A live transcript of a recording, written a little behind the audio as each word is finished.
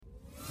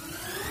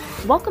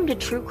Welcome to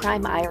True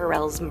Crime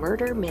IRL's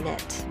Murder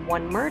Minute.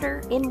 One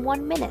murder in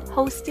 1 minute,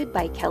 hosted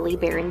by Kelly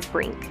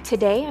Barons-Brink.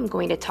 Today I'm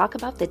going to talk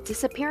about the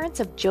disappearance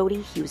of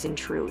Jodi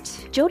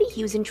Huisentruit. Jodi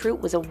Huisentruit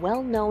was a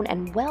well-known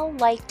and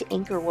well-liked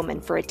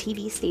anchorwoman for a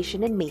TV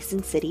station in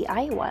Mason City,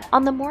 Iowa.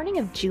 On the morning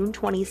of June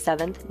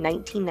 27,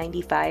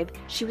 1995,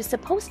 she was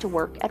supposed to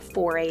work at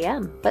 4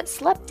 a.m., but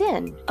slept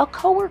in. A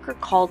coworker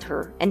called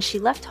her, and she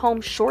left home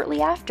shortly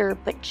after,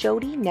 but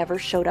Jodi never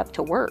showed up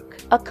to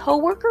work. A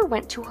coworker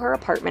went to her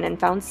apartment and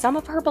found some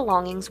of her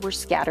belongings were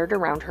scattered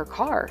around her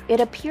car. It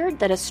appeared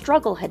that a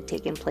struggle had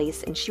taken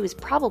place and she was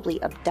probably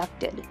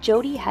abducted.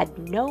 Jodi had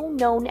no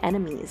known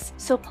enemies,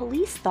 so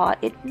police thought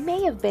it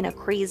may have been a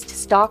crazed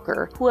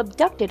stalker who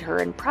abducted her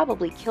and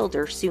probably killed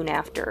her soon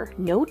after.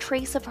 No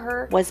trace of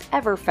her was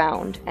ever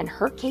found, and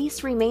her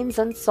case remains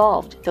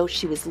unsolved, though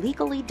she was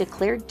legally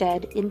declared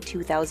dead in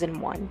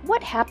 2001.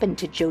 What happened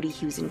to Jodi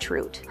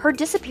Huisentruit? Her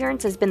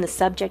disappearance has been the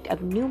subject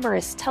of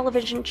numerous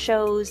television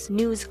shows,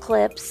 news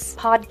clips,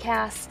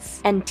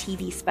 podcasts, and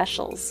TV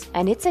specials,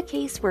 and it's a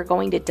case we're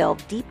going to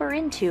delve deeper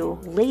into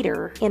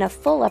later in a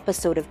full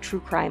episode of True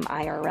Crime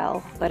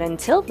IRL. But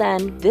until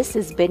then, this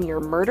has been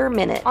your Murder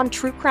Minute on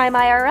True Crime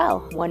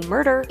IRL, one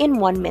murder in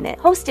 1 minute,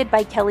 hosted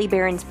by Kelly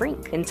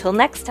Barons-Brink. Until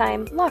next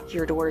time, lock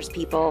your doors,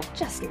 people.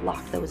 Just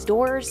lock those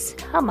doors.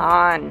 Come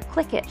on.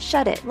 Click it,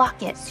 shut it,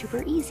 lock it.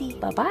 Super easy.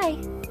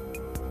 Bye-bye.